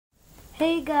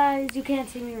Hey guys, you can't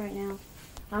see me right now.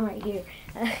 I'm right here.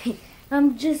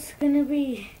 I'm just gonna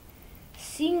be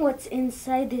seeing what's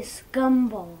inside this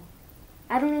gumball.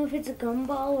 I don't know if it's a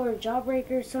gumball or a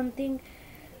jawbreaker or something.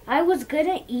 I was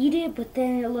gonna eat it, but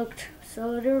then it looked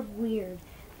sort of weird.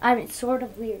 Sort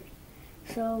of weird.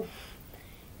 So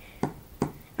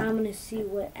I'm gonna see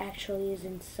what actually is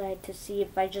inside to see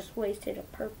if I just wasted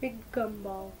a perfect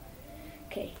gumball.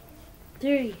 Okay,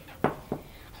 3. I'm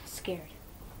scared.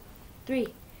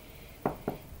 3,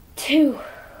 2,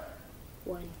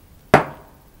 1.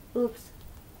 Oops,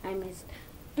 I missed.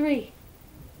 3,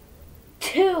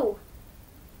 2,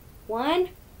 1.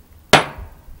 Oh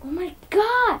my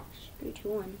gosh! 3, 2,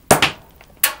 1.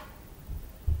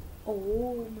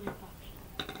 Oh my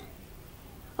gosh.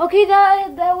 Okay,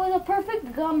 that was a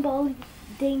perfect gumball.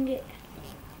 Dang it.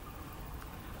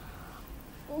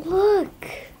 Look.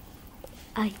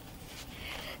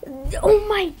 Oh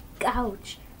my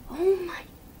ouch. Oh my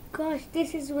gosh,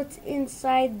 this is what's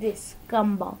inside this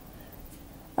gumball.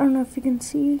 I don't know if you can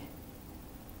see.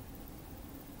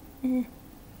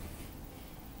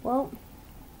 Well,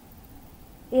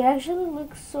 it actually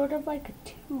looks sort of like a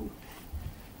tooth.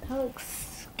 That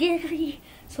looks scary.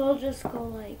 So I'll just go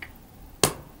like,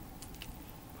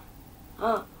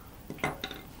 a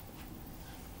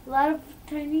lot of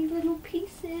tiny little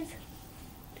pieces.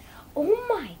 Oh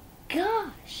my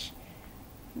gosh.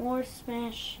 More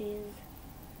smashes.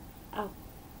 Oh,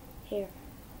 here.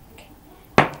 Okay.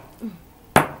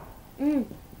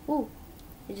 Ooh.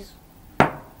 It just.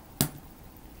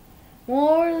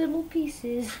 More little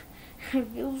pieces. I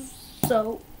feel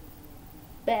so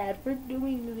bad for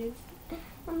doing this.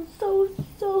 I'm so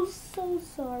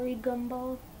sorry,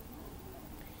 Gumball.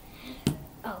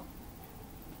 Oh.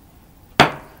 I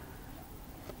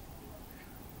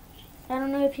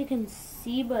don't know if you can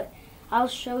see, but I'll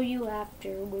show you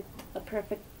after with a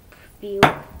perfect view.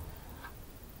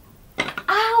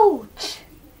 Ouch!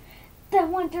 That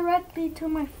went directly to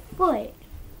my foot.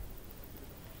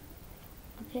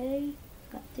 Okay,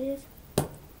 got this.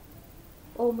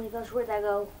 Oh my gosh, where'd that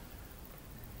go?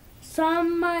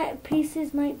 Some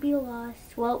pieces might be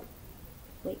lost. Well,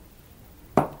 wait.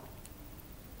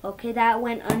 Okay, that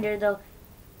went under the...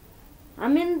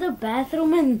 I'm in the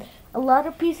bathroom and a lot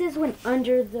of pieces went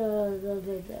under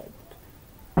the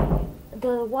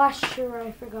washer.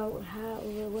 I forgot what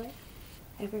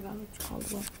I forgot what it's called.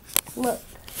 What? Look,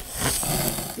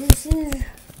 this is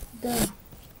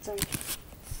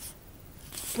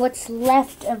what's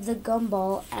left of the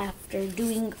gumball after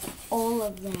doing all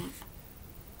of that.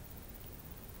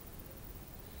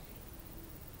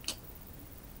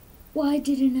 Why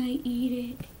didn't I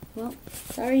eat it? Well,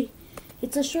 sorry.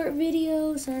 It's a short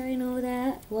video, sorry, I know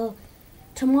that. Well,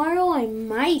 tomorrow I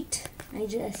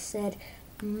just said,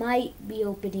 might be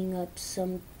opening up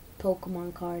some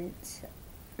Pokemon cards.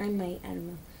 I don't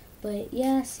know. But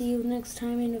yeah, see you next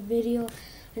time in a video.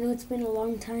 I know it's been a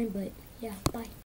long time, but yeah, bye.